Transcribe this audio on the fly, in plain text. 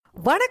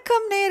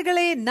வணக்கம்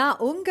நேயர்களே, நான்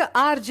உங்க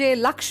RJ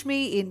Lakshmi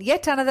in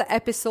yet another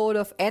episode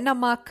of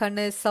என்னம்மா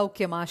கண்ணு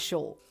சௌக்கியமா ஷோ.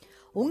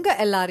 உங்க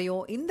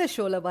எல்லாரையும் இந்த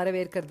ஷோல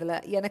வரவேற்கிறதுல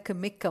எனக்கு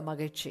மிக்க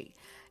மகிழ்ச்சி.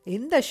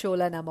 இந்த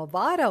ஷோல நம்ம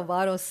வாரம்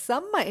வாரம்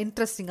செம்ம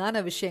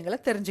இன்ட்ரெஸ்டிங்கான விஷயங்களை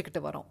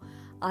தெரிஞ்சுக்கிட்டு வரோம்.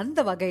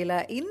 அந்த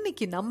வகையில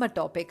இன்னைக்கு நம்ம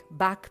டாபிக்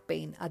பேக்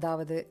பெயின்,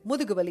 அதாவது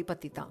முதுகுவலி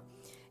பத்தி தான்.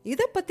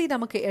 இதை பத்தி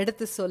நமக்கு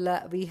எடுத்து சொல்ல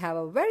we have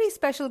a very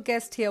special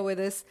guest here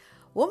with us.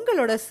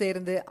 உங்களோட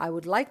சேர்ந்து I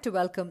would like to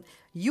welcome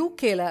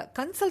யூகேல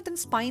consultant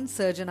spine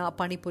சர்ஜனா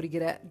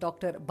பணிபுரிகிற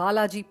doctor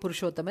Balaji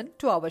Purushothaman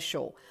to our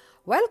show.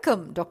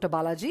 Welcome doctor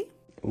Balaji.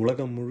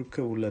 உலகம்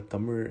முழுக்க உள்ள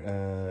தமிழ்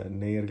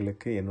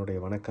நேயர்களுக்கு என்னுடைய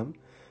வணக்கம்.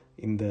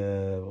 இந்த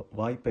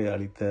வாய்ப்பை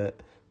அளித்த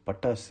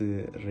பட்டாசு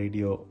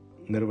ரேடியோ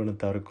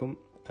நிறுவனத்தாருக்கும்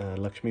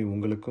லக்ஷ்மி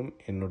உங்களுக்கும்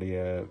என்னுடைய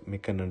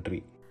மிக்க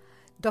நன்றி.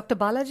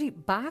 டாக்டர் பாலாஜி,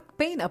 பேக்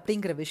பெயின்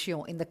அப்படிங்கிற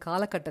விஷயம் இந்த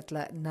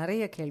காலகட்டத்தில்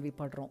நிறைய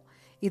கேள்விப்படுறோம்.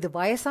 இது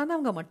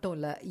வயசானவங்க மட்டும்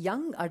இல்லை,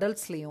 யங்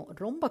அடல்ட்ஸ்லேயும்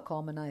ரொம்ப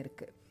காமனாக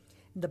இருக்குது.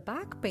 இந்த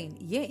பேக் பெயின்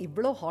ஏன்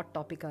இவ்வளோ ஹாட்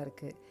டாப்பிக்காக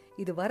இருக்குது?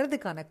 இது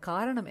வர்றதுக்கான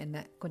காரணம்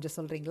என்ன, கொஞ்சம்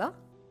சொல்கிறீங்களா?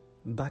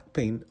 பேக்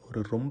பெயின்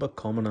ஒரு ரொம்ப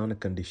காமனான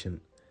கண்டிஷன்.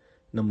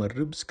 நம்ம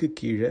ரிப்ஸ்க்கு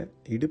கீழே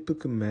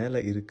இடுப்புக்கு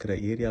மேலே இருக்கிற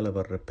ஏரியாவில்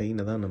வர்ற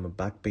பெயினை தான் நம்ம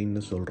பேக்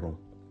பெயின்னு சொல்கிறோம்.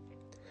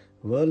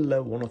 வேர்ல்டில்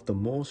one of the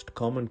most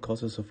common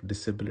causes of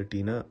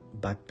டிசபிலிட்டினா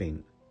back pain.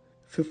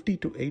 50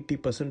 to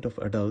 80% of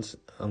adults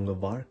அவங்க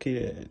வாழ்க்கை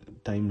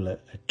டைமில்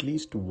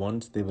at least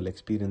once they will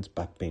experience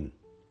back pain.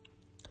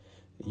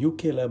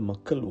 யூகேல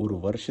மக்கள் ஒரு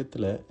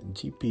வருஷத்தில்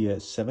ஜிபியை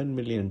 7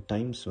 மில்லியன்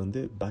டைம்ஸ்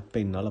பேக்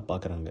பெயினால்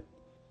பார்க்குறாங்க.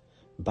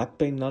 பேக்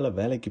பெயினால்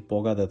வேலைக்கு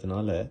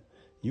போகாததுனால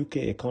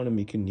யூகே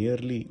எக்கானமிக்கு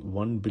நியர்லி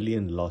 1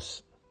 பில்லியன் லாஸ்.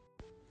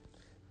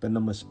 இப்போ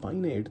நம்ம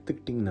ஸ்பைனை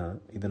எடுத்துக்கிட்டிங்கன்னா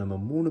இதை நம்ம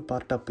 3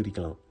 பார்ட்டாக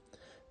பிரிக்கலாம்.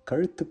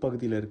 கழுத்து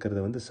பகுதியில்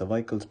இருக்கிறத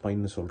cervical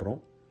ஸ்பைன்னு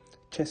சொல்கிறோம்.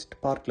 செஸ்ட்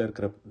பார்ட்டில்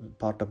இருக்கிற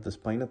பார்ட் ஆஃப் த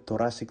ஸ்பைனை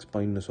தொராசிக்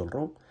ஸ்பைன்னு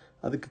சொல்கிறோம்.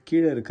 அதுக்கு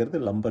கீழே இருக்கிறது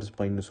லம்பர்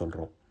ஸ்பைன்னு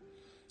சொல்கிறோம்.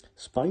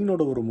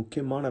 ஸ்பைனோட ஒரு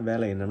முக்கியமான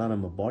வேலை என்னென்னா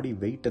நம்ம பாடி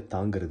வெயிட்டை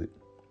தாங்கிறது.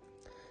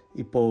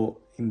 இப்போது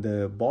இந்த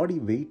பாடி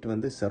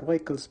வெயிட்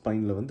cervical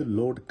ஸ்பைனில்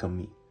லோடு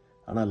கம்மி,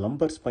 ஆனால்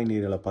லம்பர் ஸ்பைன்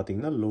ஏரியாவில்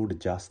பார்த்திங்கன்னா லோடு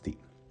ஜாஸ்தி.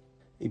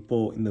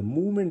 இப்போது இந்த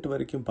மூமெண்ட்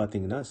வரைக்கும்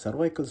பார்த்திங்கன்னா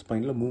cervical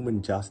ஸ்பைனில்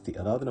மூமெண்ட் ஜாஸ்தி,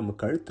 அதாவது நம்ம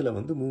கழுத்தில்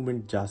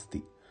மூமெண்ட்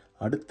ஜாஸ்தி.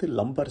 அடுத்து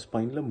லம்பர்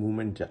ஸ்பைனில்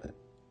மூமெண்ட்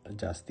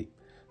ஜாஸ்தி.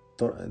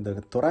 இந்த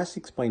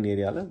தொராசிக் ஸ்பைன்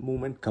ஏரியாவில்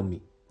மூமெண்ட் கம்மி.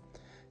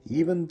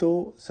 ஈவன் தோ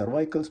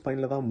சர்வைக்கல்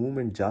ஸ்பைனில் தான்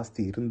மூமெண்ட்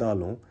ஜாஸ்தி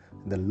இருந்தாலும்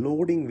இந்த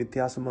லோடிங்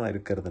வித்தியாசமாக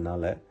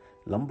இருக்கிறதுனால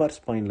லம்பர்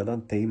ஸ்பைனில்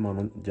தான்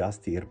தேய்மானம்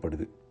ஜாஸ்தி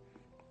ஏற்படுது.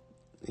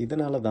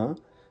 இதனால தான்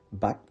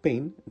பேக்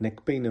பெயின்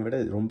நெக் பெயினை விட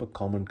ரொம்ப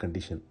காமன்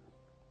கண்டிஷன்.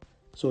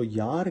 ஸோ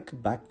யாருக்கு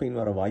பேக் பெயின்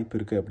வர வாய்ப்பு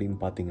இருக்குது அப்படின்னு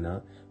பார்த்தீங்கன்னா,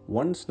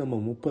 ஒன்ஸ் நம்ம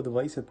 30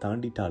 வயசை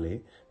தாண்டிட்டாலே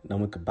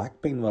நமக்கு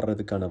பேக் பெயின்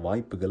வர்றதுக்கான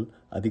வாய்ப்புகள்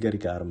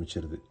அதிகரிக்க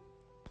ஆரம்பிச்சிருது.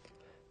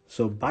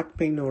 ஸோ பேக்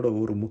பெயினோட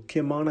ஒரு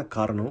முக்கியமான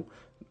காரணம்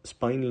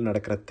ஸ்பைனில்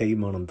நடக்கிற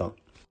தேய்மானம் தான்.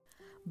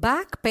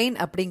 பேக் பெயின்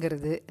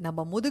அப்படிங்கிறது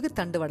நம்ம முதுகு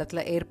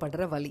தண்டுவடத்தில்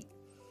ஏற்படுற வலி.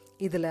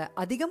 இதில்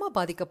அதிகமாக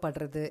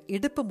பாதிக்கப்படுறது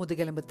இடுப்பு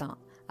முதுகெலும்பு தான்,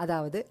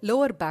 அதாவது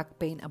லோவர் பேக்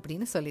பெயின்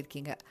அப்படின்னு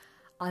சொல்லியிருக்கீங்க.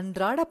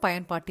 அன்றாட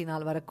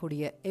பயன்பாட்டினால்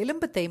வரக்கூடிய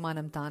எலும்பு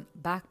தேய்மானம் தான்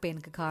பேக்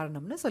பெயினுக்கு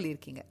காரணம்னு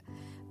சொல்லியிருக்கீங்க.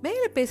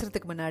 மேலே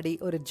பேசுறதுக்கு முன்னாடி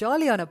ஒரு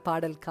ஜாலியான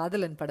பாடல்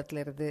காதலன்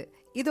படத்துல இருந்து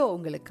இதோ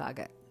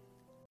உங்களுக்காக.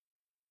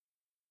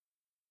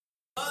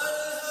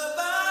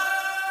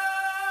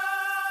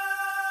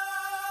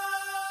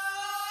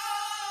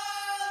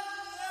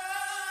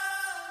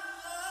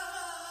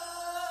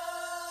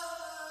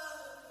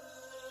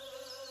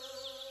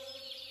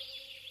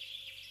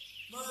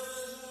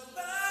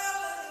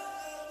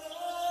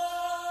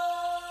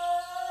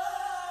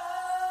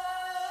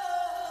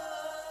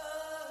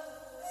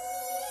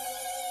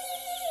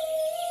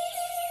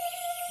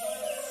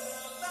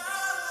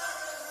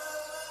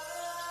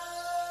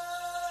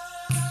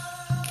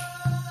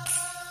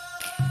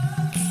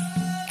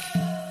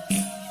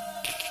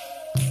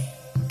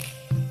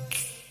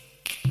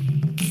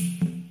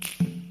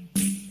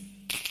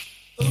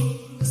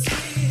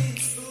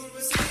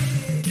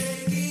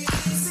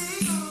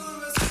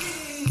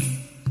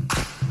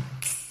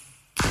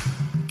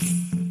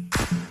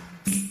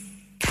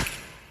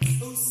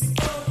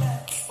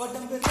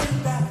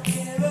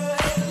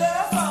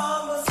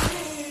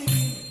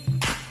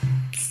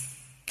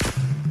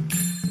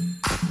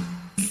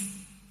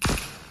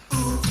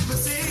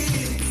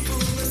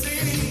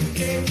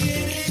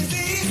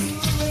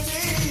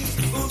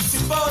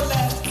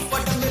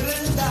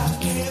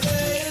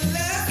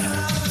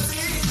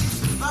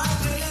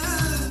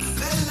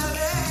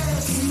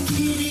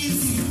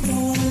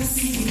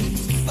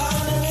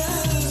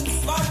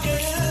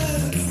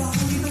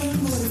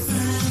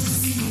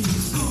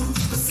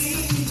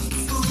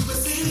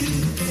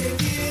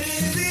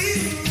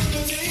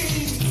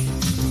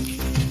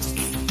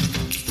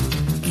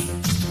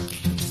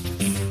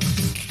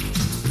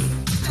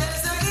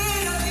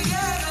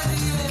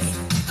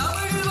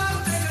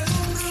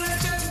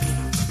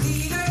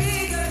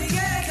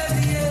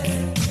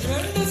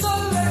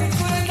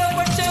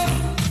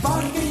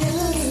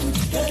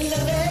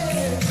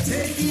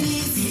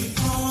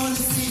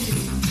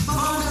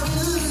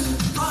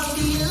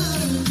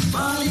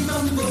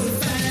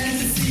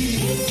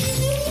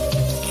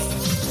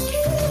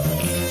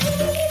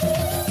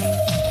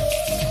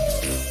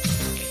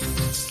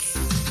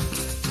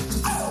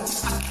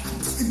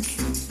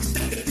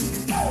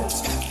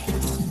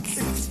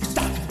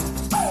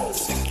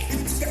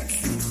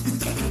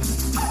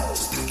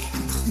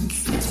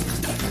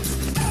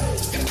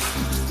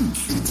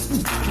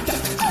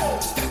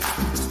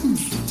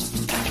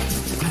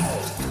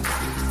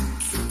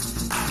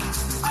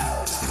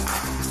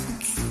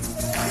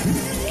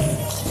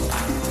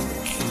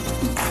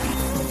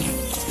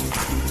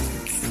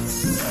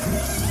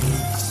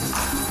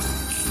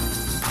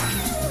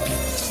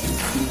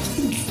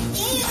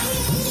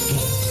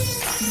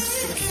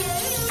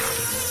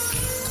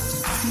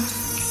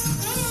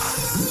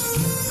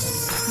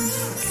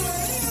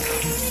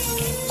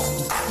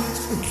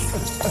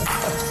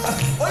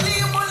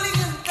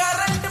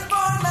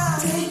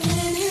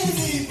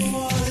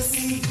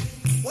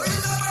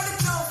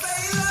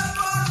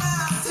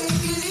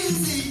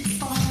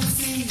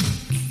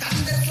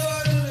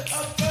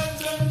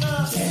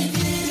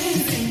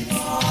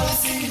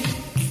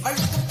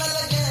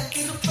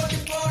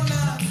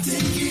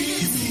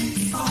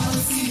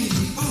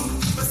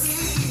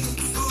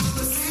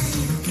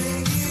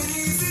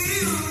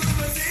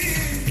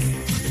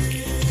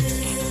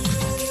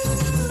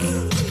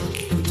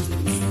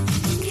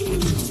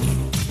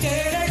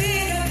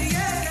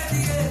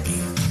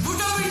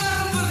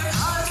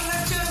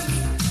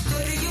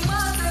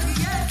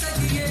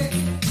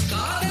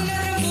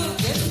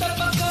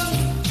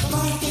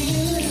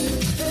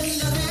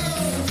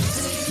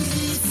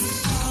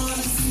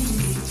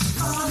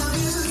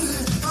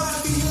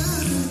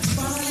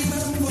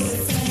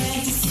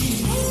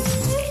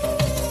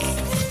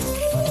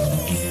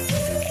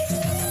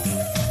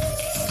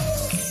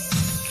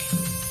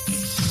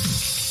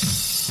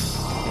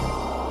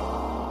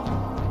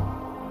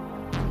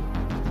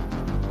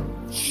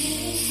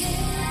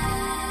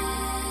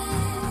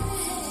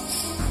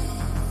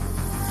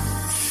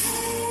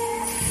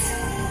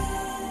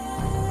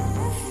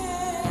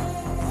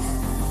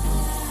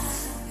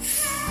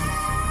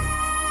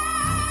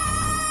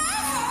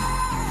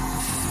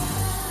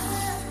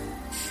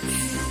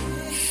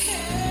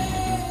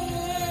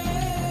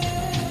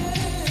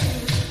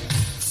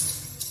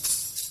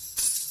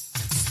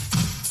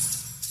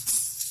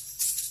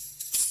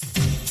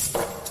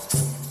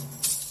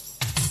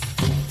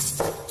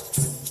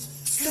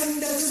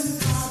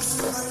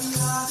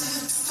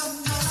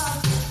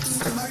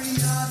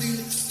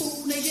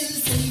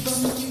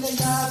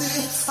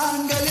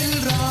 ஆண்களில்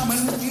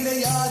ராமன்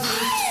கிடையாது,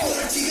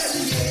 புரட்சிகள்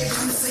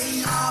ஏதும்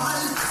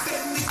செய்யாமல்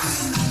பெண்ணுக்கு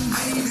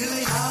நன்மை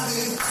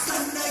விளையாது,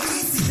 கண்ணகி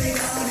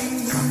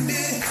சிறையானின்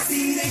உண்டு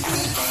சீரைக்கு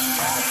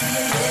கையா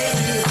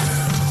சிறையேறு.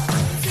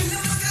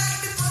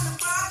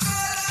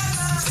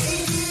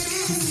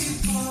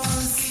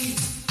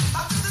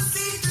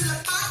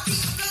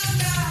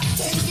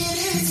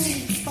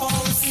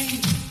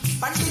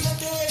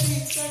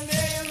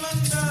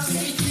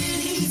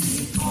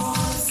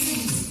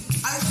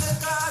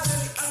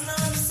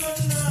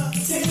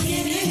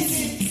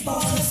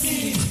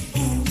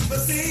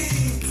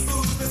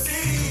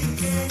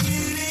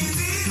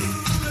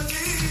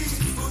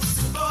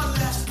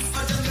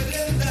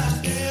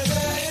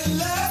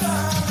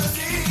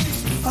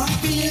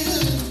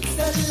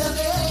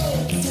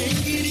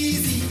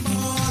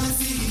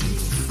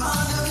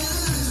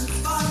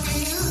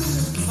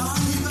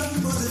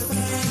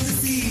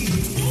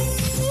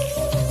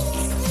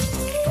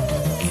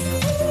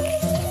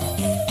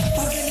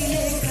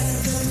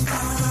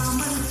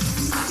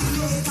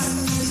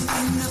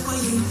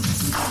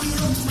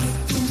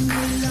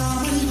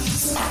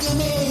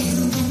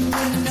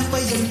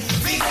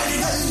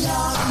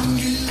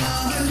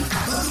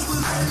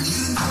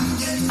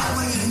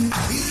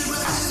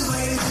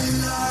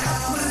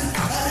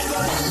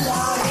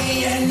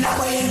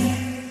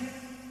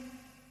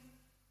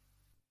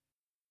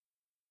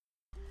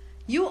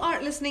 You are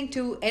listening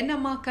to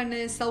Ennamma Kannu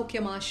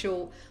Saukyama show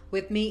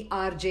with me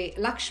RJ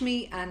Lakshmi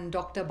and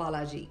Dr.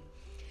 Balaji.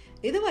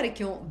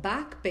 இதுவரைக்கும்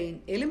பேக் பெயின்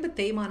எலும்பு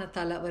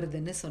தேய்மானத்தால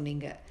வருதுன்னு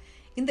சொன்னீங்க.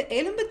 இந்த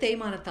எலும்பு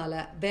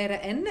தேய்மானத்தால வேற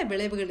என்ன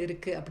விளைவுகள்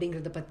இருக்கு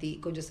அப்படிங்கறத பத்தி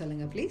கொஞ்சம்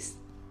சொல்லுங்க ப்ளீஸ்.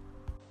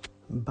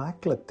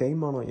 பேக்கில்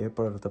தேய்மானம்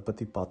ஏற்படுறத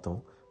பற்றி பார்த்தோம்.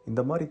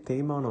 இந்த மாதிரி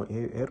தேய்மானம்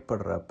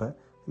ஏற்படுறப்ப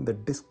இந்த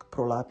டிஸ்க்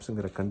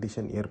ப்ரோலாப்ஸுங்கிற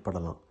கண்டிஷன்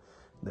ஏற்படலாம்.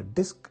 இந்த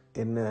டிஸ்க்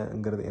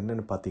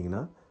என்னன்னு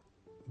பார்த்தீங்கன்னா,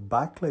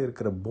 பேக்கில்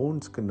இருக்கிற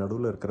போன்ஸ்க்கு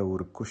நடுவில் இருக்கிற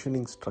ஒரு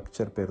குஷனிங்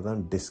ஸ்ட்ரக்சர் பேர்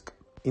தான் டிஸ்க்.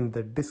 இந்த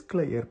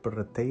டிஸ்கில்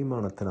ஏற்படுற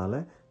தேய்மானத்தினால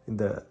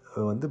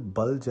இந்த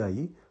பல்ஜ்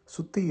ஆகி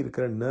சுற்றி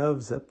இருக்கிற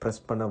நர்வ்ஸை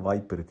ப்ரெஸ் பண்ண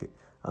வாய்ப்பு இருக்குது.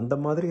 அந்த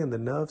மாதிரி அந்த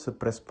நர்வ்ஸை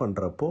ப்ரெஸ்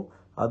பண்ணுறப்போ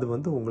அது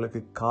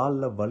உங்களுக்கு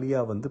காலில்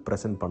வலியாக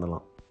ப்ரெசன்ட்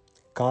பண்ணலாம்.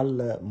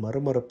 காலில்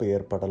மறுமறுப்பு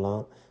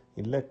ஏற்படலாம்,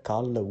 இல்லை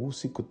காலில்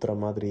ஊசி குத்துற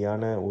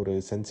மாதிரியான ஒரு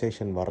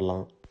சென்சேஷன்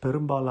வரலாம்.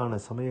 பெரும்பாலான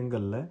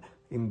சமயங்களில்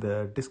இந்த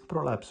டிஸ்க்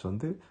ப்ரோலாப்ஸ்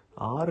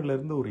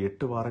 6லேருந்து ஒரு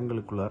 8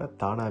 வாரங்களுக்குள்ளார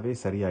தானாகவே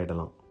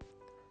சரியாயிடலாம்.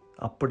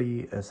 அப்படி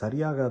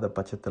சரியாகாத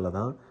பட்சத்தில்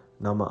தான்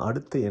நம்ம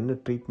அடுத்து என்ன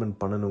ட்ரீட்மெண்ட்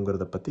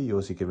பண்ணணுங்கிறத பற்றி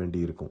யோசிக்க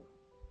வேண்டியிருக்கும்.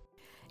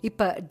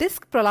 இப்போ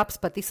டிஸ்க்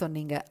ப்ரோலாப்ஸ் பற்றி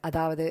சொன்னீங்க.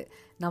 அதாவது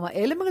நம்ம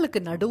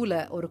எலும்புகளுக்கு நடுவில்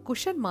ஒரு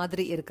குஷன்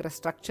மாதிரி இருக்கிற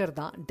ஸ்ட்ரக்சர்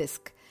தான்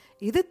டிஸ்க்.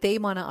 இது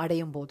தேய்மானம்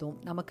அடையும் போதும்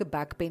நமக்கு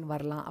பேக் பெயின்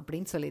வரலாம்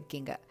அப்படின்னு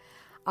சொல்லியிருக்கீங்க.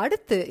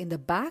 அடுத்து இந்த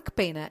பேக்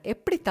பெயினை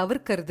எப்படி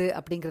தவிர்க்கிறது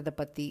அப்படிங்கிறத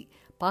பற்றி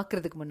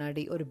பார்க்கறதுக்கு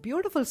முன்னாடி ஒரு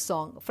beautiful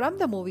song from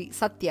the movie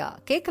Sathya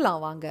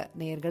கேட்கலாம் வாங்க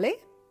நேயர்களே.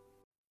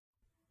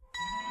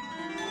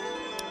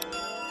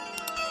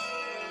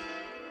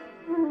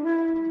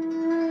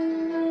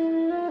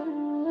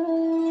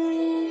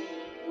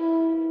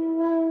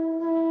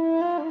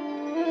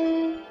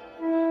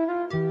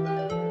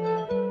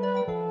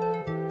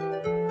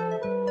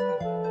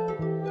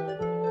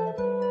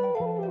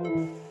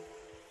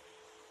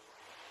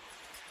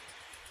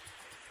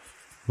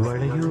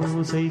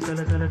 வளையோசை கல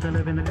கல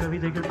கலவென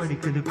கவிதைகள்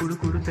படிக்குது, குடு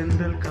குடு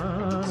தென்றல்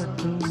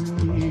காற்றும்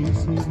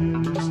வீசுது.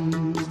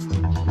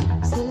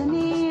 சில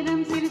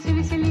நேரம் சிறு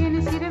சிறு சிலியன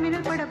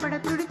சிறவிரல் படப்பட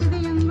துடிக்குது,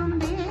 எங்கும்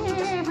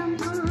தேகம்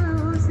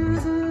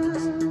கூசுது.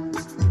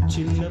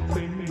 சின்ன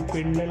பெண்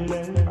பெண்ணல்ல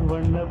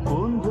வண்ண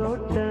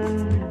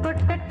பூந்தோட்டம்,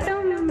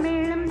 கொட்டட்டும்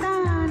மேளம்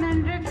தான்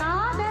அன்று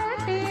காதல்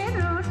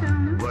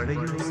தேரோட்டம்.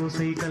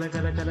 வளையோசை கல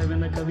கல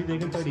கலவென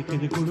கவிதைகள்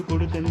படிக்குது, குடு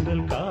குடு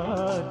தென்றல்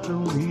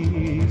காற்றும்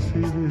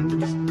வீசுது.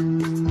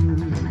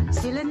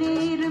 சில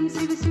நேரம்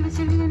சிறு சிறு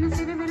சிலியன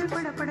சிறவிரல்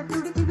படப்பட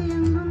துடிக்குது,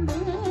 எங்கும்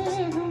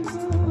தேகம்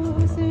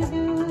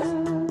கூசுது.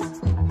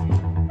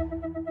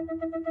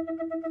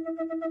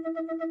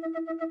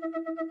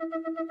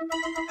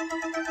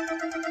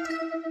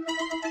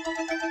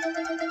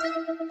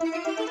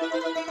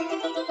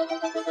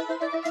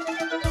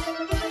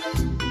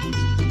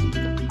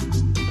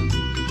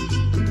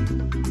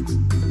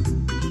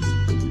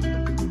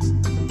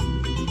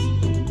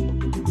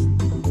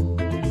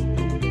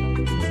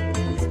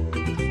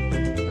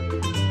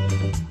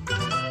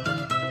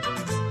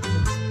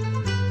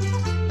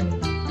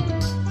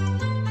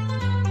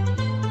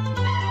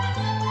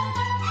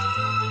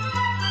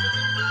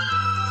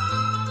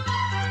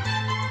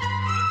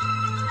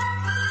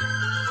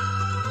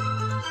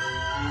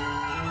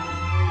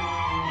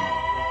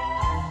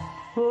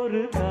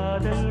 ஒரு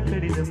காதல்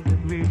கடிதம்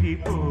விழி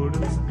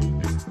போடும்,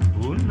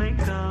 உன்னை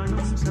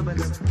காணும்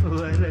சபலம்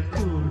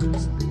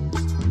வரக்கூடும்.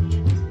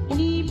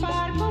 நீ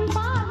பார்க்கும்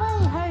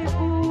பார்வைகள்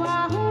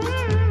பூவாகும்,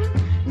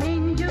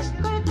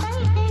 நெஞ்சுக்குள்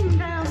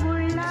தைக்கின்ற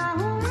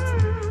உள்ளாகும்.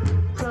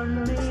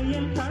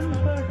 கண்ணியில்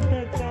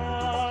கண்பட்ட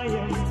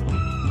காயம்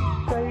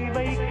கை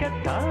வைக்க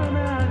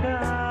தானாக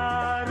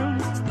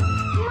ஆறும்.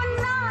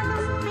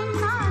 முன்னாலும்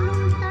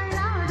பின்னாலும்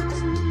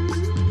தள்ளாடும்,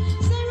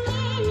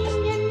 செம்மேனி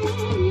என்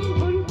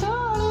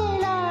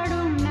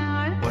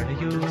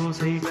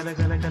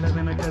கல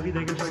கலவென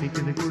கவிதைகள்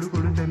படிக்குது குடு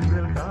குடு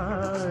தென்றல்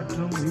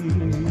காற்றும்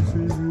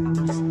வீசுது.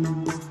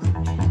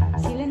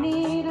 சில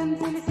நேரம்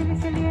சிலு சிலு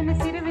சிலு என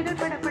சிறுவிரல்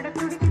படபட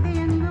துடிக்குது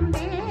எங்கும்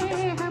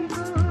தேகம்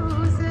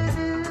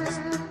கூசுது.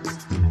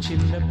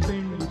 சின்ன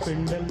பெண்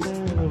பெண்டல்ல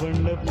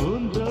வண்ண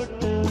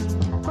பூந்தோட்டம்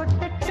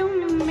கொட்டட்டும்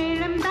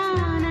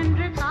மேளம்தான்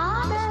அன்று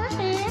காதல்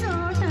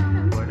தேரோட்டம்.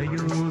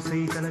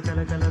 வடையோசை கல கல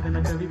கலவென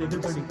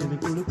கவிதைகள் படிக்குது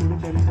குடு குடு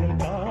தென்றல்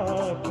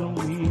காற்றும்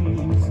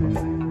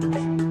வீசுது.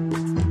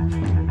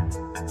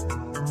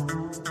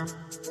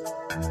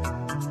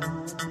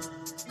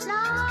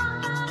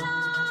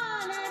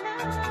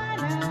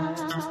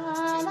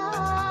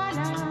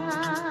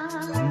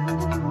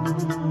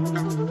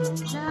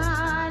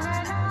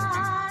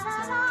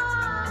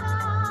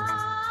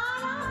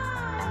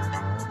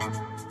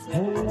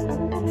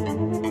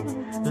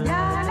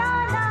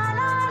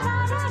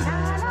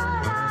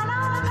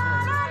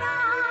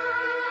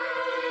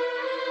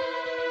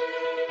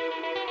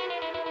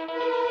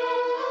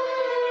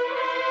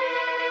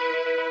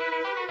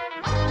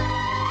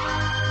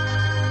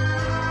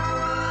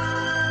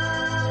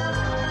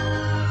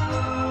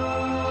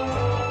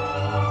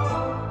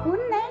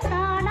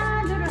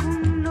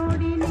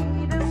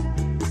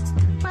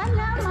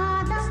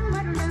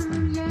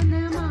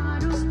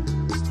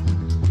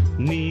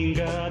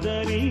 நீங்காத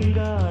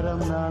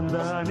நீங்காரம் நான்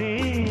தானே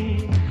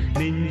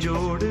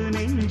நெஞ்சோடு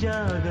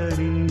நெஞ்சாக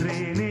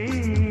நின்றேனே.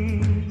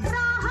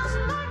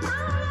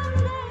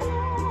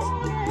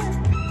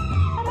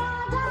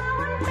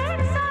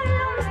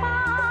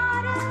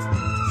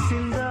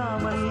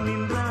 சிந்தாமல்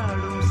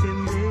நின்றாடும்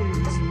செந்தே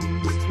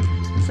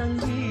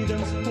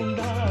சங்கீதம்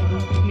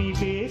உண்டாகும் நீ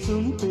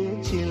பேசும்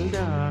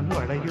பேச்சில்தான்.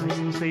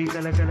 வடையோசை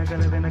கல கல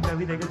கலவென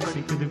கவிதைகள்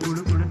படிக்குது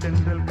குடு குடு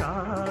தென்றல்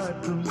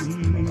காற்றும்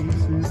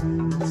வீசுது.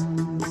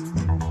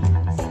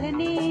 சில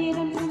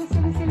நேரம் சிலு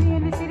சிலு சிலு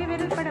என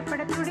சிறுவிரல்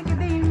படபட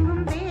துடிக்குது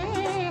எங்கும்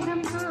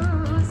தேகம்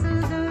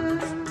கூசுது.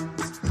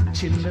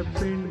 சின்ன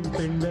பெண்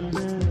பெண்டல்ல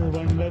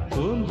வண்ண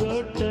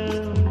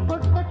பூந்தோட்டம்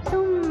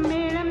கொட்டட்டும்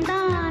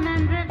மேளம்தான்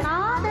அன்று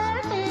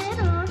காதல்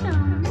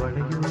தேரோட்டம்.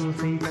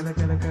 வடையோசை கல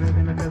கல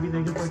கலவென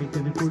கவிதைகள்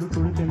படித்தது குடு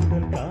குடு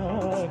தென்றல்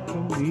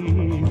காற்றும்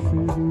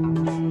வீசுது.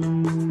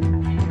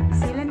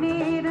 சில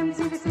நேரம்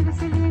சிறு சிறு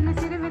சிறு என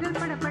சிறுவிரல்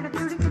படபட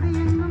துடிக்குது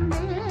எங்கும்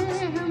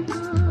தேகம்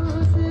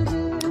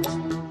கூசுது.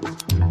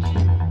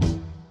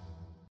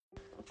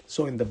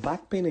 ஸோ இந்த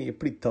பேக் பெயினை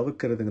எப்படி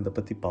தவிர்க்கிறதுங்கிறத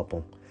பற்றி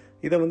பார்ப்போம்.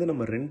 இதை வந்து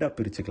நம்ம ரெண்டாக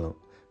பிரிச்சுக்கலாம்.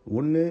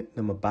 ஒன்று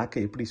நம்ம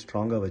பேக்கை எப்படி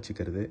ஸ்ட்ராங்காக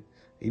வச்சுக்கிறது,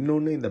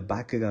 இன்னொன்று இந்த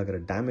பேக்குக்கு ஆகிற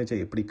டேமேஜை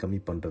எப்படி கம்மி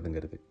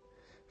பண்ணுறதுங்கிறது.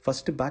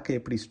 ஃபஸ்ட்டு பேக்கை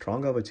எப்படி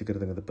ஸ்ட்ராங்காக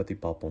வச்சுக்கிறதுங்கிறத பற்றி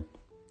பார்ப்போம்.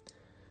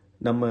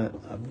 நம்ம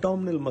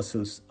அப்டாமினல்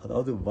மசில்ஸ்,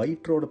 அதாவது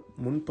வயிற்றோட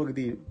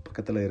முன்பகுதி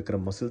பக்கத்தில் இருக்கிற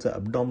மசில்ஸை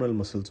அப்டாமினல்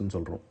மசில்ஸ்ன்னு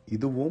சொல்கிறோம்.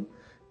 இதுவும்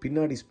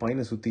பின்னாடி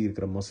ஸ்பைனை சுற்றி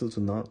இருக்கிற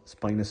மசில்ஸும் தான்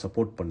ஸ்பைனை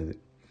சப்போர்ட் பண்ணுது.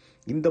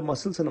 இந்த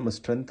மசில்ஸை நம்ம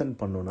ஸ்ட்ரென்தன்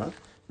பண்ணோன்னா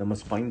நம்ம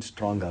ஸ்பைன்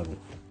ஸ்ட்ராங்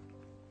ஆகும்.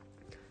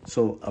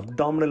 So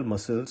abdominal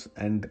muscles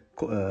and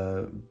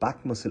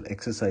back muscle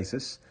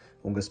exercises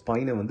உங்கள்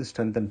ஸ்பைனை வந்து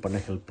ஸ்ட்ரென்தன் பண்ண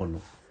ஹெல்ப்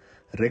பண்ணும்.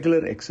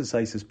 ரெகுலர்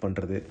எக்ஸசைசஸ்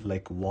பண்ணுறது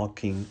லைக்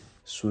வாக்கிங்,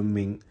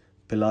 ஸ்விம்மிங்,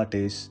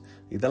 பிலாட்டேஸ்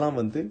இதெல்லாம்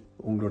வந்து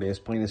உங்களுடைய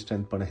ஸ்பைனை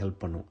ஸ்ட்ரென்த் பண்ண ஹெல்ப்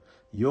பண்ணும்.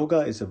 Yoga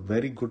is a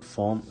very good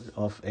form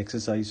of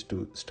exercise to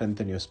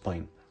strengthen your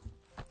spine.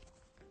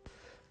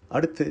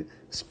 அடுத்து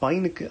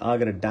ஸ்பைனுக்கு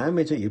ஆகிற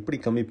டேமேஜை எப்படி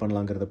கம்மி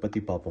பண்ணலாங்கிறத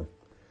பற்றி பார்ப்போம்.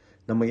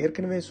 நம்ம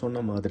ஏற்கனவே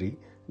சொன்ன மாதிரி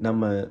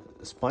நம்ம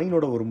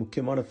ஸ்பைனோட ஒரு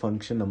முக்கியமான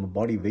ஃபங்க்ஷன் நம்ம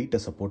பாடி வெயிட்டை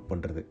சப்போர்ட்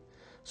பண்ணுறது.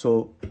 ஸோ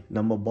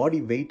நம்ம பாடி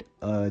வெயிட்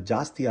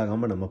ஜாஸ்தி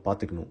ஆகாமல் நம்ம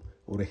பார்த்துக்கணும்.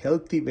 ஒரு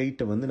ஹெல்த்தி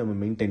வெயிட்டை வந்து நம்ம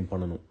மெயின்டைன்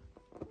பண்ணணும்.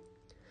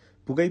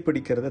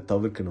 புகைப்பிடிக்கிறத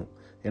தவிர்க்கணும்.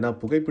 ஏன்னா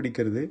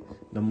புகைப்பிடிக்கிறது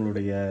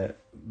நம்மளுடைய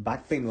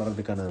பேக் பெயின்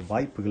வர்றதுக்கான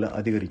வாய்ப்புகளை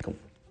அதிகரிக்கும்.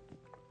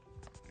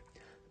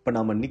 இப்போ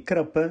நம்ம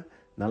நிற்கிறப்ப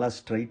நல்லா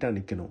ஸ்ட்ரைட்டாக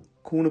நிற்கணும்,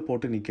 கூணு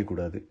போட்டு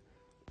நிற்கக்கூடாது.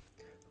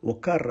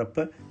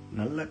 உட்கார்றப்ப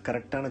நல்ல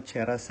கரெக்டான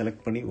சேராக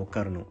செலக்ட் பண்ணி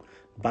உட்காரணும்.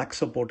 பேக்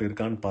சப்போர்ட்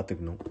இருக்கான்னு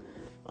பார்த்துக்கணும்.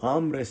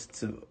 ஆர்ம்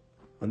ரெஸ்ட்ஸ்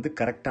வந்து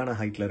கரெக்டான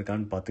ஹைட்டில்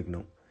இருக்கான்னு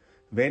பார்த்துக்கணும்.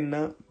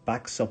 வேணா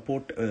பேக்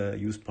சப்போர்ட்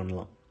யூஸ்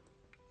பண்ணலாம்.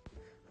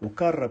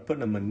 உட்கார்றப்ப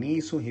நம்ம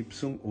நீஸும்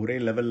ஹிப்ஸும் ஒரே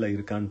லெவலில்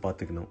இருக்கான்னு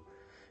பார்த்துக்கணும்.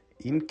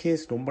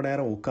 இன்கேஸ் ரொம்ப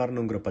நேரம்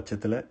உட்காரணுங்கிற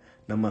பட்சத்தில்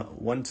நம்ம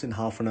ஒன்ஸ் இன்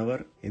 ½ an hour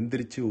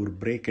எந்திரிச்சு ஒரு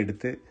பிரேக்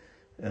எடுத்து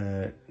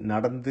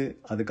நடந்து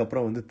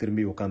அதுக்கப்புறம் வந்து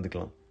திரும்பி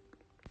உட்காந்துக்கலாம்.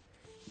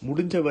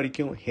 முடிஞ்ச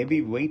வரைக்கும் ஹெவி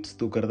வெயிட்ஸ்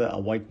தூக்கிறத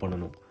அவாய்ட்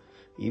பண்ணணும்.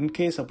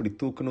 இன்கேஸ் அப்படி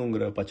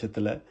தூக்கணுங்கிற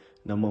பட்சத்தில்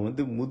நம்ம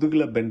வந்து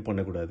முதுகில் பெண்ட்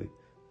பண்ணக்கூடாது.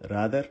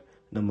 ராதர்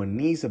நம்ம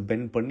நீஸை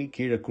பெண்ட் பண்ணி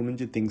கீழே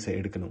குனிஞ்சு திங்ஸை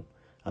எடுக்கணும்.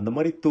 அந்த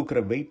மாதிரி தூக்குற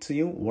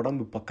வெயிட்ஸையும்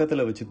உடம்பு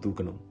பக்கத்தில் வச்சு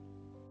தூக்கணும்.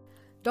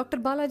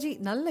 டாக்டர் பாலாஜி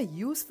நல்ல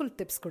யூஸ்ஃபுல்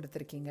டிப்ஸ்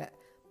கொடுத்துருக்கீங்க.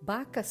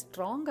 பேக்கை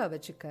ஸ்ட்ராங்காக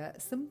வச்சுக்க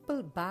simple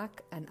back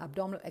and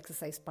abdominal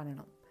exercise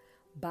பண்ணணும்.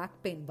 பேக்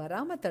பெயின்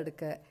வராமல்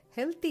தடுக்க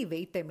ஹெல்த்தி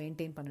வெயிட்டை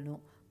மெயின்டைன்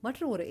பண்ணணும்.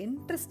 மற்றும் ஒரு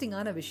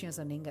இன்ட்ரெஸ்டிங்கான விஷயம்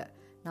சொன்னீங்க,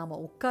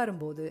 நாம்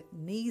உட்காரும்போது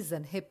நீஸ்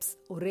அண்ட் ஹிப்ஸ்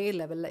ஒரே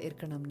லெவலில்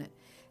இருக்கணும்னு.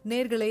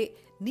 நேர்களே,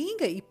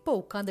 நீங்கள் இப்போ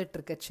உட்காந்துட்டு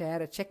இருக்க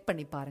சேரை செக்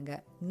பண்ணி பாருங்க,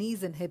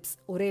 நீஸ் அண்ட் ஹிப்ஸ்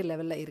ஒரே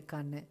லெவலில்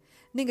இருக்கான்னு.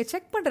 நீங்கள்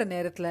செக் பண்ணுற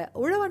நேரத்தில்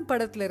உழவன்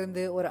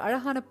படத்திலிருந்து ஒரு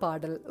அழகான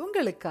பாடல்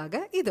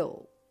உங்களுக்காக இதோ.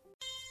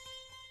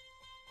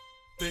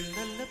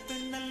 பெண்ணல்ல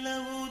பெண்ணல்ல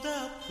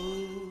ஊதாப்பூ,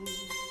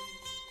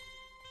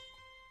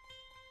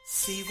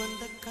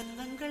 சிவந்த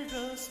கன்னங்கள்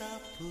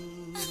ரோசாப்பூ,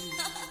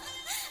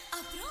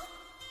 அப்புறம்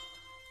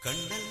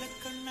கண்ணல்ல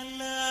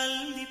கண்ணல்ல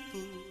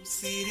அல்லிப்பூ,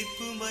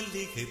 சிரிப்பு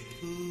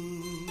மல்லிகைப்பூ.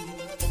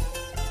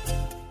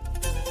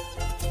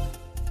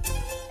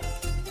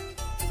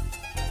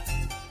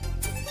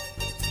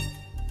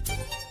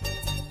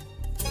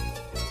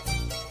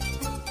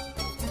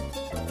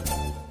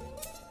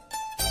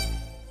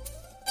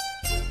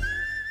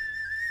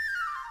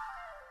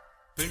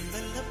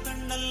 பெண்ணல்ல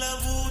பெண்ணல்ல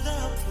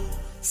ஊதாப்பூ,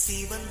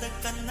 சிவந்த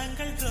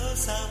கன்னங்கள்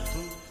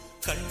ரோசாப்பூ,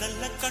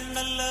 கண்ணல்ல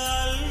கண்ணல்ல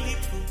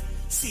அல்லிப்பூ,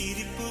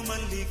 சிரிப்பு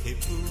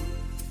மல்லிகைப்பூ.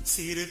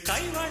 சிறு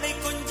கைவளை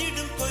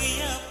கொஞ்சிடும்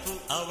கொய்யாப்பூ,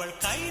 அவள்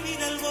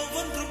கைவிரல்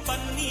ஒவ்வொன்றும்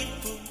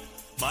பன்னீர்ப்பூ,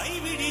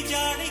 மைவிடி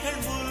ஜாடைகள்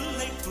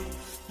முல்லைப்பூ,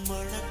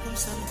 மணக்கும்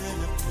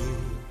சந்தனப்பூ.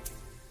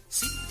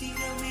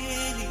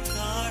 சித்திரமேனி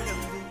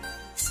காடம்பூ,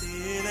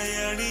 சேலை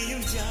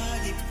அணியும்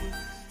ஜாதிப்பூ,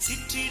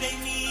 சிற்றிடை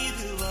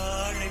மீது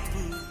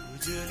வாழைப்பூ,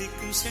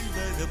 ஜொலிக்கும்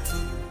செண்பகப்பூ.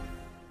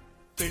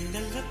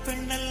 பெண்ணல்ல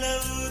பெண்ணல்ல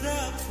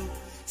ஊதாப்பூ,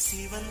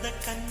 சிவந்த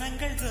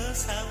கன்னங்கள்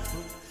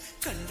ரோசாப்பூ,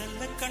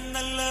 கண்ணல்ல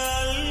கண்ணல்ல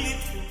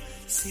அல்லிப்பூ,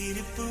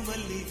 சிரிப்பு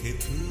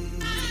மல்லிகைப்பூ.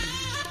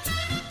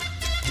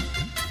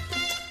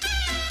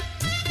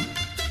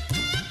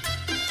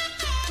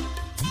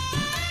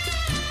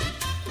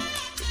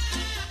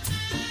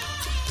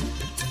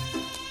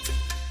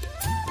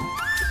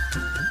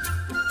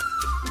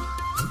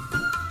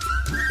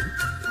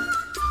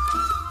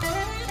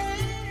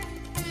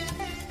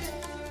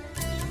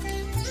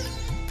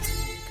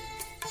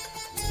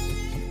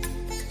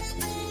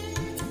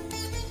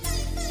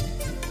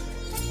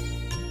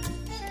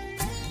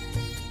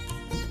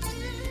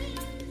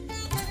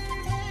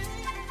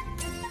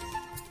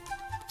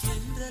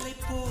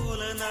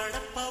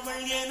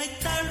 நடப்பவள் என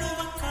தழுவ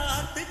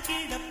காத்து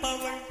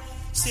கிடப்பவள்,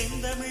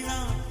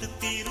 செந்தமிழ்நாட்டு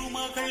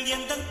திருமகள்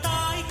எந்த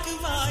தாய்க்கு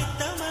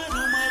வாய்த்த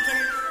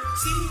மருமகள்,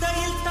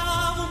 சிந்தையில்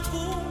தாவும்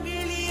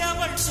பூங்கிழி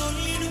அவள்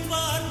சொல்லிடும்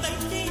வார்த்தை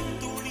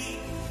தேன்துளி,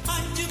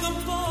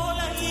 அஞ்சுகம் போல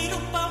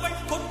இருப்பவள்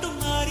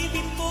கொட்டும்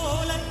அருவி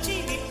போல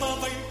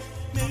சிரிப்பவள்,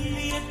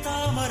 மெல்லிய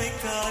தாமரை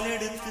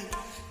காலெடுத்து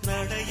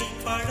நடையை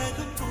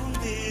பழகும்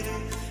பூந்தேரு,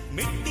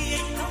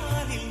 மெட்டியை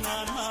காலில்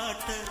நான்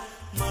மாட்ட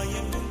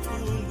மயங்கும்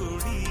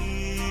பூங்கொடி.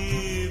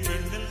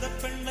 பெண்ணல்ல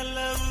பெண்ணல்ல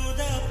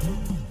ஊதாப்பூ,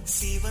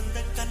 சிவந்த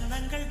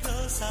கன்னங்கள்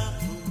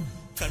ரோசாப்பூ,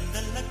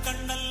 கண்ணல்ல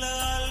கண்ணல்ல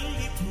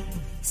அல்லிப்பூ,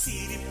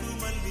 சிரிப்பு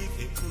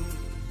மல்லிகைப்பூ.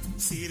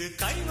 சிறு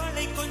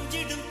கைவளை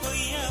கொஞ்சிடும்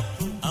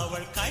கொய்யாப்பூ,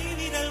 அவள்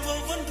கைவிரல்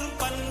ஒவ்வொன்றும்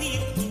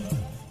பன்னீர்ப்பூ,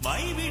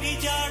 மைவிடி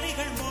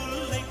ஜாடைகள்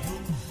முல்லைப்பூ,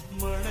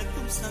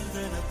 மணக்கும்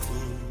சந்தனப்பூ.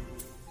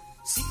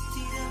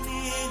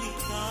 சித்திரமேனி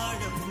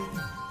காடம்பூ,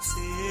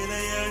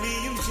 சேலை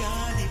அணியும்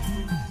ஜாதிப்பூ,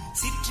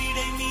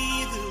 சிற்றிடை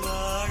மீது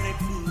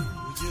வாழைப்பூ,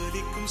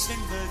 ஜொலிக்கும்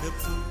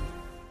செண்பகப்பூ.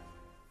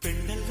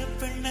 பெண்ணல்ல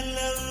பெண்ணல்ல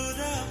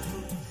ஊதாப்பூ,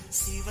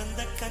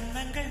 சிவந்த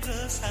கன்னங்கள்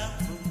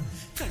ரோசாப்பூ,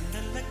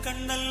 கண்ணல்ல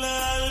கண்ணல்ல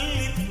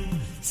அல்லிப்பூ,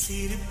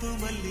 சிரிப்பு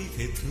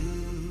மல்லிகைப்பூ.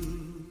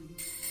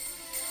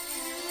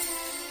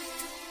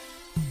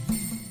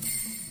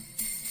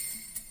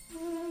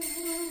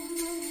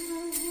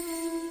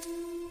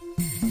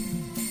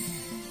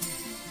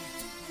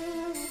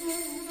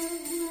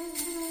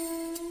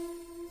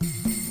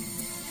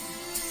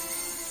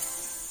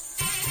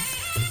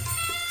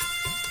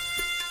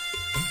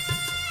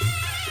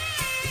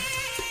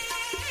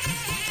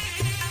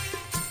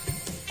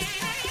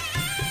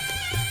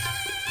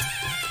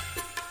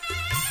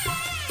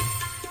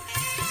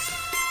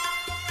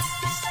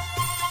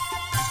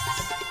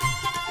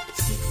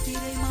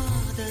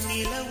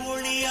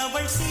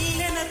 அவள்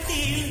சீலென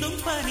தீண்டும்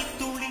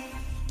பனித்துளி,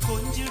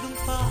 கொஞ்சிடும்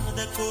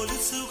பாத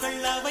கொலுசுகள்,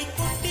 அவை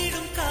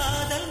கொட்டிடும்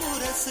காதல்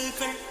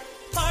முரசுகள்,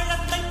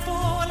 பழத்தை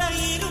போல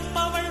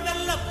இருப்பவள்,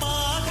 வெள்ள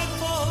பாகை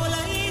போல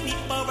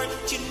இனிப்பவள்,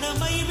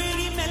 சின்னமை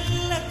விழி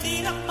மெல்ல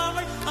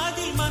திறப்பவள்,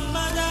 அதில்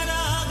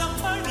மன்மதராகம்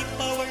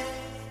படிப்பவள்,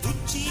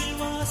 உச்சியில்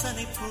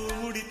வாசனை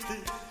பூடித்து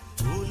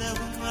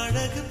உலவும்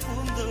அழகு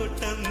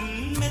பூந்தோட்டம்,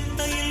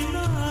 மெத்தையில்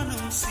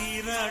நானும்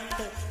சீராட்ட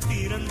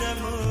திறந்த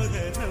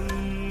மோகனம்.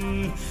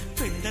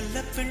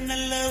 பெண்ணல்ல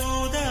பெண்ணல்ல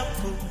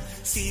ஊதாப்பூ,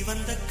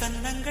 சிவந்த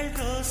கன்னங்கள்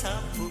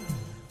ரோசாப்பூ,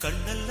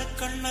 கண்ணல்ல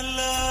கண்ணல்ல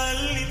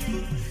அல்லிப்பூ,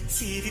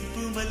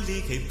 சிரிப்பு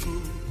மல்லிகைப்பூ.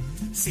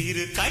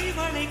 சிறு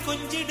கைவளை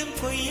கொஞ்சிடும்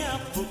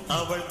கொய்யாப்பூ,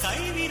 அவள்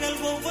கைவிரல்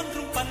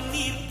ஒவ்வொன்றும்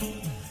பன்னீர்ப்பூ,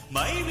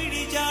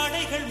 மைவிடி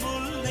ஜாடைகள்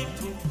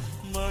முல்லைப்பூ,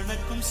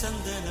 மணக்கும்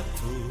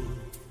சந்தனப்பூ.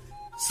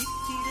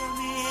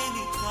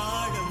 சித்திரமேனி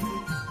காடம்பூ,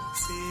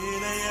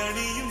 சேலை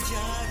அணியும்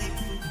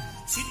ஜாதிப்பூ,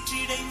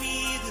 சிற்றிடை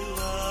மீது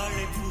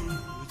வாழைப்பூ,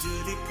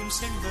 ஜொலிக்கும்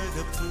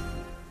செண்பகப்பூ.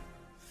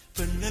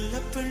 பெண்ணல்ல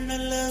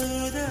பெண்ணல்ல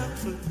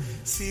ஊதாப்பூ,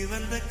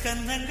 சிவந்த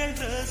கன்னங்கள்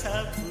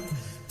ரோசாப்பூ,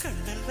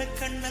 கண்ணல்ல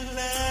கண்ணல்ல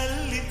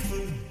அல்லிப்பூ.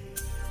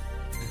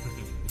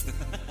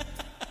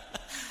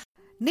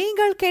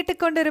 நீங்கள்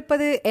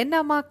கேட்டுக்கொண்டிருப்பது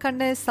என்னம்மா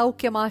கண்ணு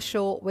சௌக்கியமா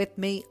show with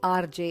me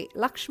RJ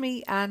Lakshmi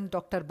and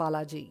doctor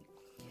Balaji.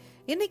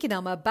 இன்னைக்கு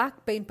நாம பேக்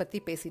பெயின் பத்தி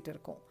பேசிட்டு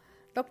இருக்கோம்.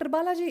 டாக்டர்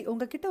பாலாஜி,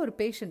 உங்ககிட்ட ஒரு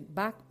பேஷண்ட்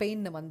பேக்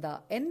பெயின் வந்தா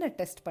என்ன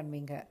டெஸ்ட்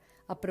பண்ணுவீங்க?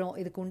 அப்புறம்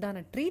இதுக்கு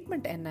உண்டான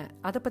ட்ரீட்மெண்ட் என்ன,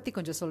 அதை பற்றி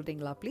கொஞ்சம்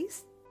சொல்கிறீங்களா ப்ளீஸ்?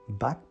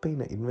 பேக்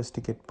பெயினை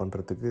இன்வெஸ்டிகேட்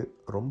பண்ணுறதுக்கு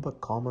ரொம்ப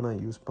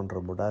காமனாக யூஸ்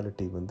பண்ணுற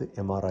மொடாலிட்டி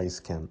எம்ஆர்ஐ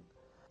ஸ்கேன்.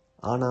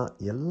 ஆனால்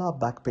எல்லா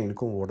பேக்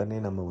பெயினுக்கும் உடனே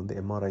நம்ம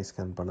எம்ஆர்ஐ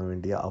ஸ்கேன் பண்ண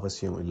வேண்டிய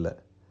அவசியம் இல்லை.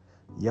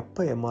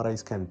 எப்போ எம்ஆர்ஐ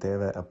ஸ்கேன்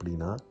தேவை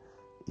அப்படின்னா,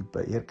 இப்போ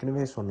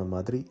ஏற்கனவே சொன்ன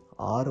மாதிரி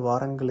 6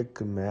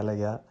 வாரங்களுக்கு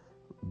மேலேயா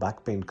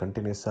பேக் பெயின்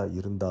கண்டினியூஸாக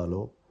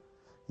இருந்தாலோ,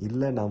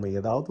 இல்லை நாம்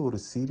ஏதாவது ஒரு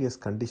சீரியஸ்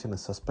கண்டிஷனை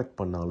சஸ்பெக்ட்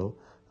பண்ணாலோ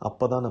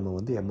அப்போ தான்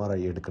நம்ம எம்ஆர்ஐ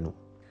எடுக்கணும்.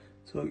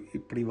 ஸோ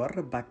இப்படி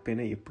வர்ற பேக்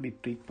பெயினை எப்படி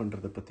ட்ரீட்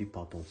பண்ணுறதை பற்றி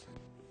பார்ப்போம்.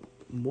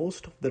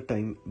 Most of the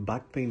time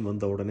back pain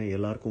வந்த உடனே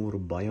எல்லாருக்கும் ஒரு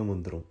பயம்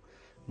வந்துடும்.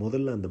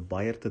 முதல்ல அந்த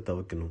பயத்தை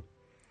தவிர்க்கணும்.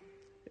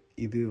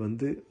 இது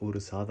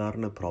ஒரு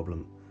சாதாரண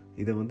ப்ராப்ளம்.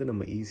 இதை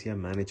நம்ம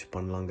ஈஸியாக மேனேஜ்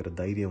பண்ணலாங்கிற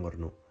தைரியம்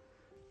வரணும்.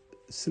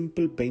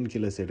 சிம்பிள் பெயின்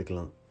கில்லர்ஸ்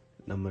எடுக்கலாம்.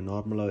 நம்ம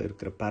நார்மலாக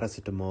இருக்கிற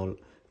பேராசிட்டமால்,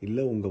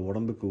 இல்லை உங்கள்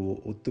உடம்புக்கு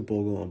ஒத்து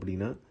போகும்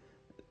அப்படின்னா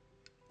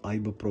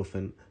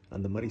ஐபுப்ரோஃபன்,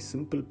 அந்த மாதிரி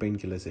சிம்பிள் பெயின்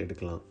கில்லர்ஸ்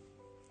எடுக்கலாம்.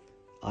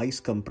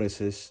 ஐஸ்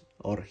கம்ப்ரெசஸ்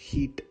ஆர்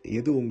ஹீட்,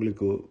 எது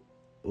உங்களுக்கு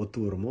ஒத்து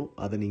வருமோ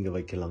அதை நீங்கள்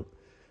வைக்கலாம்.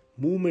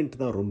 மூமெண்ட்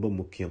தான் ரொம்ப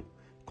முக்கியம்.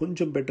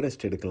 கொஞ்சம் பெட்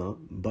ரெஸ்ட் எடுக்கலாம்.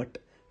 பட்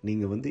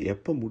நீங்கள்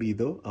எப்போ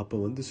முடியுதோ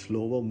அப்போ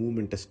ஸ்லோவாக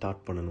மூமெண்ட்டை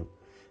ஸ்டார்ட் பண்ணணும்.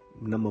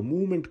 நம்ம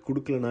மூமெண்ட்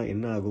கொடுக்கலனா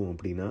என்ன ஆகும்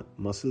அப்படின்னா,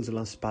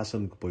 மசில்ஸ்லாம்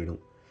ஸ்பாசமுக்கு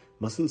போயிடும்.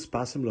 மசில்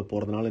ஸ்பாசமில்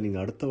போகிறதுனால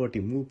நீங்கள் அடுத்த வாட்டி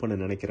மூவ் பண்ண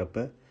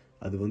நினைக்கிறப்ப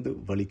அது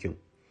வலிக்கும்.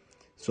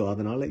 ஸோ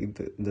அதனால்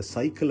இந்த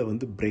சைக்கிளை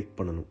பிரேக்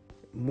பண்ணணும்.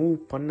 மூவ்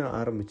பண்ண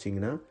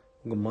ஆரம்பிச்சிங்கன்னா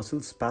உங்கள்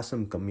மசில்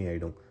ஸ்பாசம்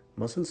கம்மியாயிடும்.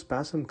 மசில்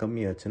ஸ்பாசம்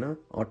கம்மியாச்சுன்னா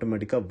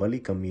ஆட்டோமேட்டிக்காக வலி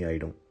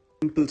கம்மியாயிடும்.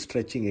 சிம்பிள்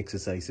ஸ்ட்ரெச்சிங்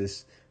எக்ஸசைசஸ்,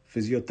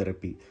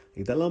 ஃபிசியோதெரப்பி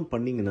இதெல்லாம்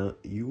பண்ணிங்கன்னா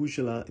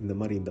யூஸ்வலாக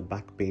இந்த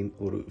பேக் பெயின்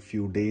ஒரு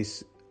few days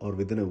or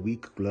within a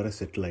வீக்குள்ளார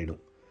செட்டில்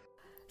ஆகிடும்.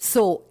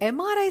 ஸோ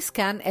எம்ஆர்ஐ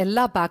ஸ்கேன்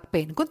எல்லா பேக்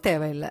பெயினுக்கும்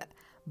தேவையில்லை.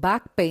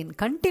 பேக் பெயின்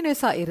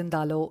கண்டினியூஸாக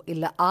இருந்தாலோ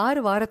இல்லை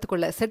 6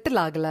 வாரத்துக்குள்ளே செட்டில்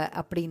ஆகலை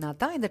அப்படின்னா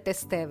தான் இந்த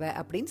டெஸ்ட் தேவை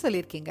அப்படின்னு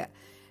சொல்லியிருக்கீங்க.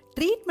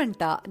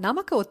 ட்ரீட்மெண்ட்டாக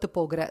நமக்கு ஒத்து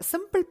போகிற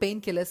சிம்பிள்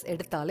பெயின் கில்லர்ஸ்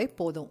எடுத்தாலே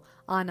போதும்.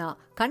 ஆனால்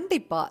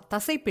கண்டிப்பாக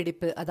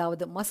தசைப்பிடிப்பு,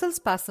 அதாவது மசில்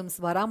ஸ்பாசம்ஸ்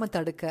வராமல்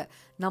தடுக்க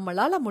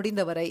நம்மளால்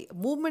முடிந்தவரை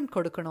மூவ்மெண்ட்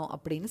கொடுக்கணும்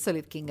அப்படின்னு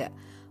சொல்லியிருக்கீங்க.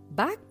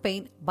 பேக்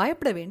பெயின்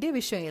பயப்பட வேண்டிய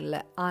விஷயம்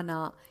இல்லை.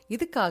 ஆனால்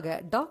இதுக்காக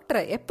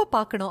டாக்டரை எப்போ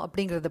பார்க்கணும்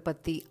அப்படிங்கிறத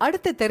பற்றி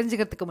அடுத்து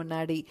தெரிஞ்சுக்கிறதுக்கு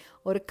முன்னாடி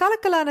ஒரு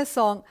கலக்கலான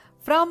சாங்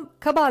ஃப்ரம்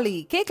கபாலி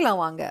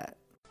கேட்கலாம் வாங்க.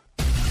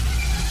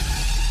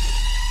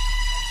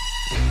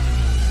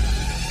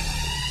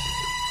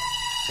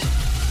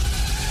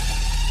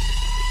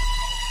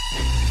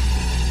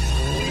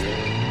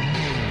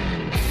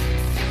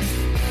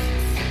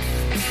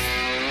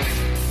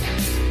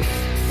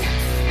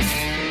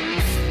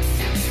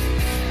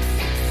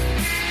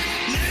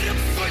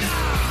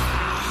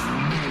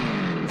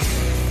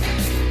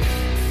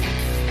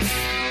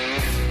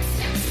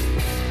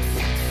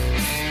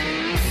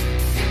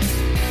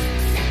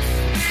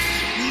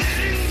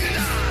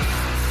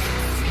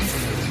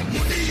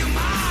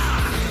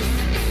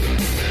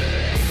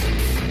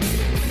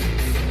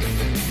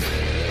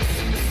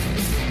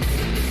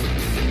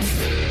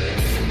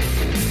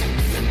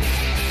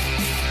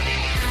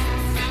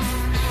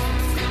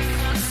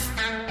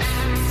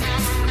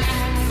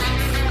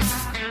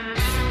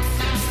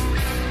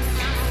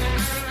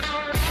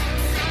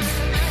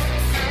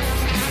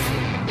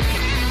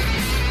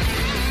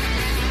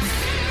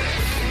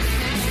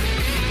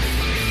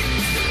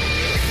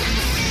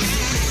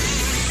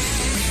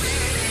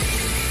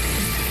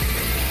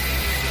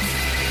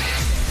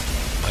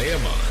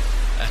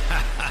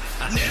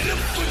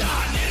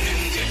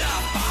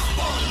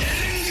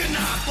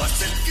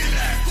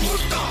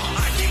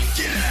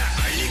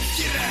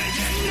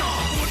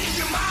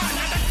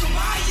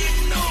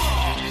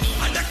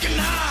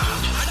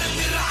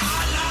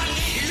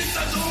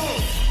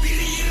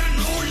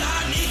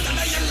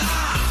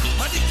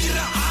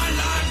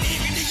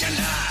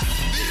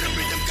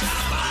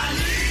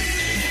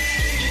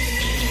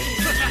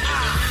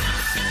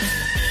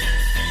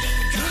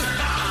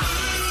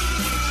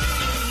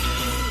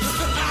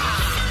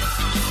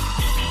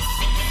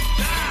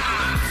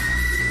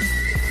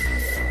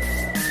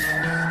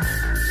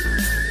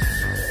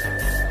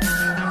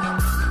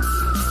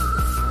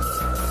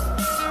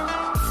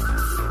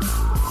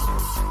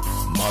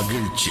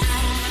 மகிழ்ச்சி.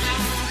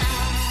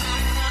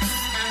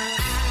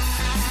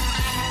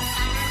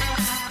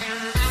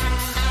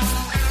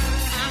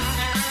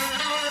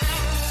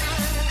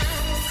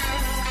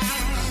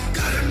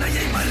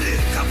 கருணையை மறு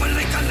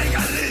கவலை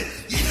கலையாறு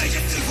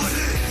இதயத்தில்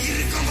ஒரு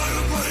இருக்கும்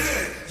வரும் ஒரு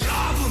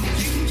யாவும்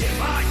இங்கே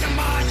மாயம்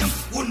மாயம்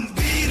உன்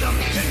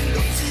வீரம்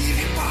என்றும்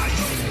சீறி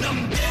பாயும்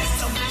நம்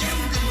தேசம்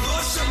எங்கும்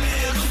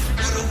ரோஷமேறும்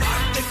ஒரு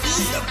வார்த்தை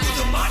கூட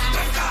புது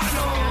மாற்றம்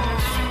காணும்.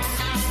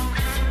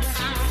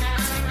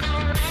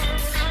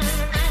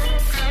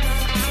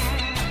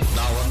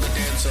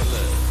 சொல்லு,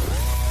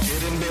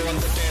 திரும்பி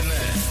வந்துட்டேன்னு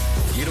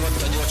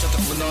 25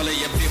 வருஷத்துக்கு முன்னாலே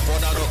எப்படி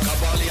போனாரோ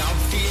கபாலி,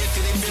 அப்படியே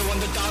திரும்பி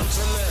வந்துட்டான்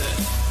சொல்லு.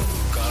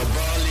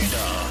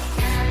 கபாலிடா.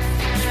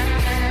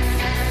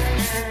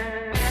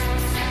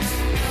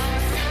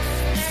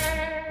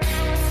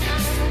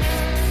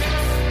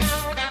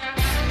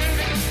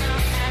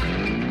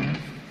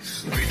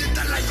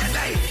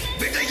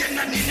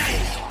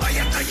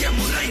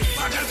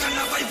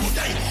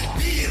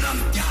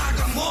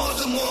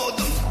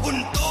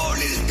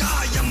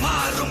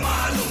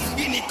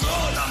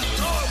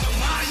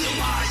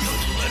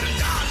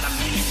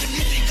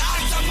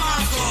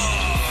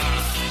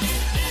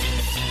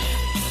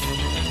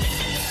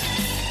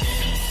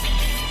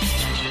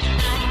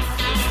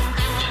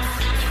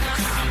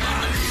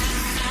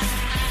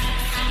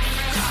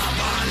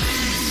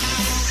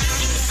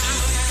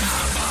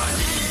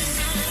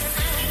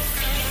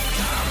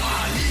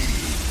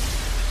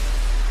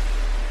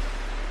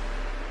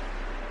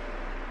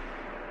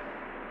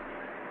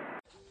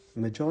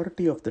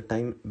 Majority of the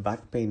time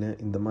back பெயினை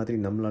இந்த மாதிரி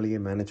நம்மளாலேயே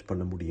மேனேஜ்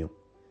பண்ண முடியும்.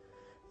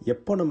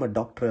 எப்போ நம்ம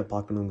டாக்டரை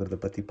பார்க்கணுங்கிறத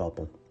பற்றி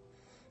பார்ப்போம்.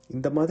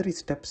 இந்த மாதிரி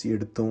ஸ்டெப்ஸ்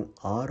எடுத்தும்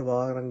 6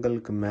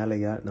 வாரங்களுக்கு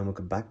மேலேயா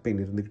நமக்கு பேக்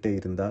பெயின் இருந்துக்கிட்டே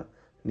இருந்தால்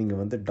நீங்கள்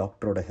வந்து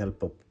டாக்டரோட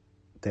ஹெல்ப்பை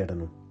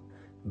தேடணும்.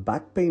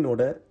 பேக்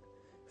பெயினோட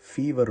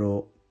ஃபீவரோ,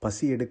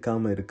 பசி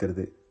எடுக்காமல்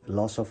இருக்கிறது,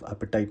 லாஸ் ஆஃப்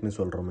appetiteன்னு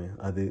சொல்கிறோமே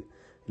அது,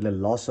 இல்லை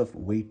லாஸ் ஆஃப்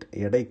வெயிட்,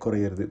 எடை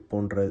குறையிறது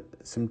போன்ற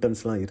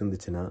சிம்டம்ஸ்லாம்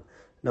இருந்துச்சுன்னா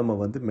நம்ம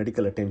வந்து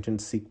மெடிக்கல் அட்டென்ஷன்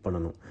சீக்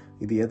பண்ணணும்.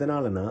 இது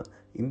எதனாலனா,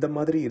 இந்த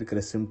மாதிரி இருக்கிற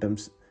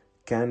symptoms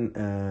can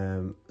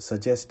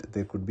suggest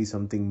there could be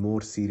something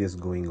more serious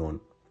going on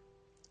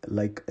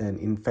like an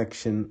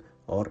infection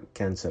or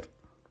cancer.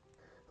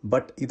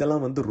 But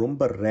இதெல்லாம் வந்து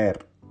ரொம்ப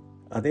ரேர்.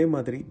 அதே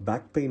மாதிரி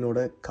பேக் பெயினோட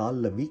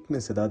காலில்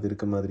வீக்னஸ் ஏதாவது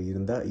இருக்க மாதிரி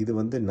இருந்தால் இது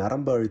வந்து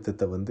நரம்பு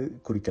அழுத்தத்தை வந்து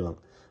குறிக்கலாம்.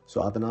 ஸோ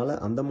அதனால்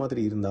அந்த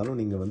மாதிரி இருந்தாலும்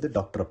நீங்கள் வந்து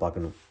டாக்டரை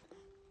பார்க்கணும்.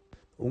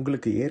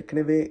 உங்களுக்கு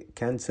ஏற்கனவே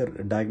கேன்சர்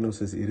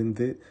டயக்னோசிஸ்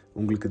இருந்து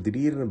உங்களுக்கு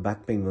திடீர்னு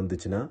பேக் பெயின்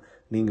வந்துச்சுன்னா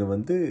நீங்கள்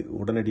வந்து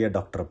உடனடியாக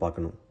டாக்டரை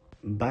பார்க்கணும்.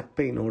 பேக்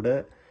பெயினோட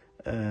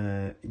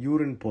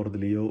யூரின்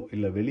போகிறதுலையோ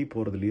இல்லை வெளி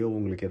போகிறதுலையோ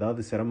உங்களுக்கு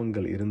ஏதாவது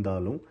சிரமங்கள்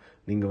இருந்தாலும்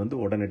நீங்கள் வந்து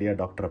உடனடியாக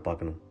டாக்டரை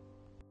பார்க்கணும்.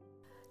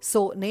 ஸோ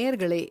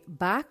நேயர்களே,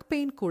 பேக்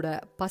பெயின் கூட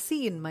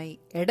பசியின்மை,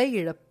 எடை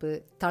இழப்பு,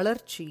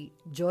 தளர்ச்சி,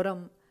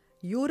 ஜுரம்,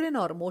 யூரின்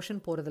ஆர்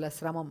மோஷன் போகிறதுல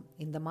சிரமம்,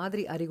 இந்த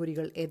மாதிரி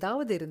அறிகுறிகள்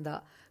ஏதாவது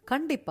இருந்தால்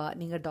கண்டிப்பாக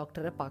நீங்கள்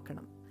டாக்டரை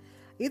பார்க்கணும்.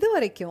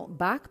 இதுவரைக்கும்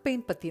பேக்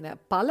பெயின் பற்றின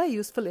பல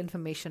யூஸ்ஃபுல்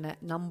இன்ஃபர்மேஷனை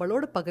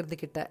நம்மளோடு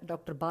பகிர்ந்துக்கிட்ட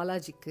டாக்டர்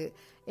பாலாஜிக்கு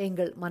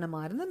எங்கள்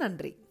மனமார்ந்த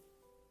நன்றி.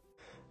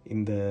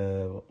 இந்த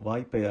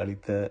வாய்ப்பை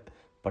அளித்த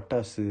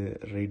பட்டாசு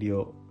ரேடியோ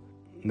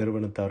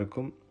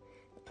நிறுவனத்தாருக்கும்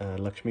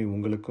லக்ஷ்மி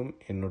உங்களுக்கும்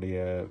என்னுடைய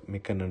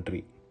மிக்க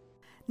நன்றி.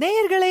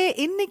 நேயர்களே,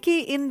 இன்னைக்கு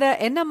இந்த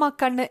என்னம்மா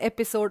கண்ணு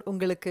எபிசோட்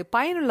உங்களுக்கு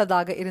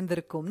பயனுள்ளதாக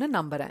இருந்திருக்கும்னு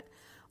நம்புறேன்.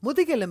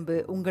 முதுகெலும்பு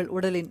உங்கள்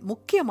உடலின்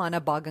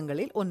முக்கியமான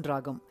பாகங்களில்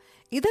ஒன்றாகும்.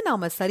 இதை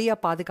நாம சரியா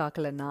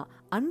பாதுகாக்கலன்னா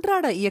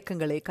அன்றாட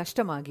இயக்கங்களே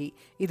கஷ்டமாகி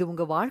இது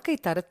உங்க வாழ்க்கை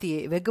தரத்தையே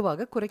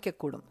வெகுவாக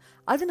குறைக்கக்கூடும்.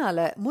 அதனால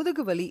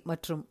முதுகுவலி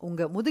மற்றும்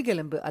உங்க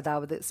முதுகெலும்பு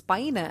அதாவது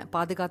ஸ்பைனை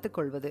பாதுகாத்துக்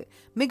கொள்வது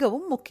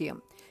மிகவும்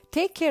முக்கியம்.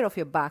 Take care of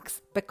your packs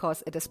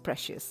because it is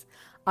precious.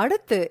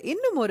 அடுத்து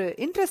இன்னும் ஒரு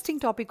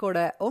இன்ட்ரெஸ்டிங் டாபிக்கோட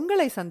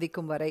உங்களை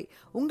சந்திக்கும் வரை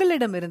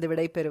உங்களிடமிருந்து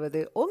விடை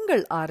பெறுவது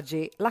உங்கள்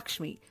RJ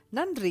லக்ஷ்மி.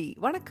 நன்றி,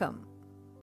 வணக்கம்.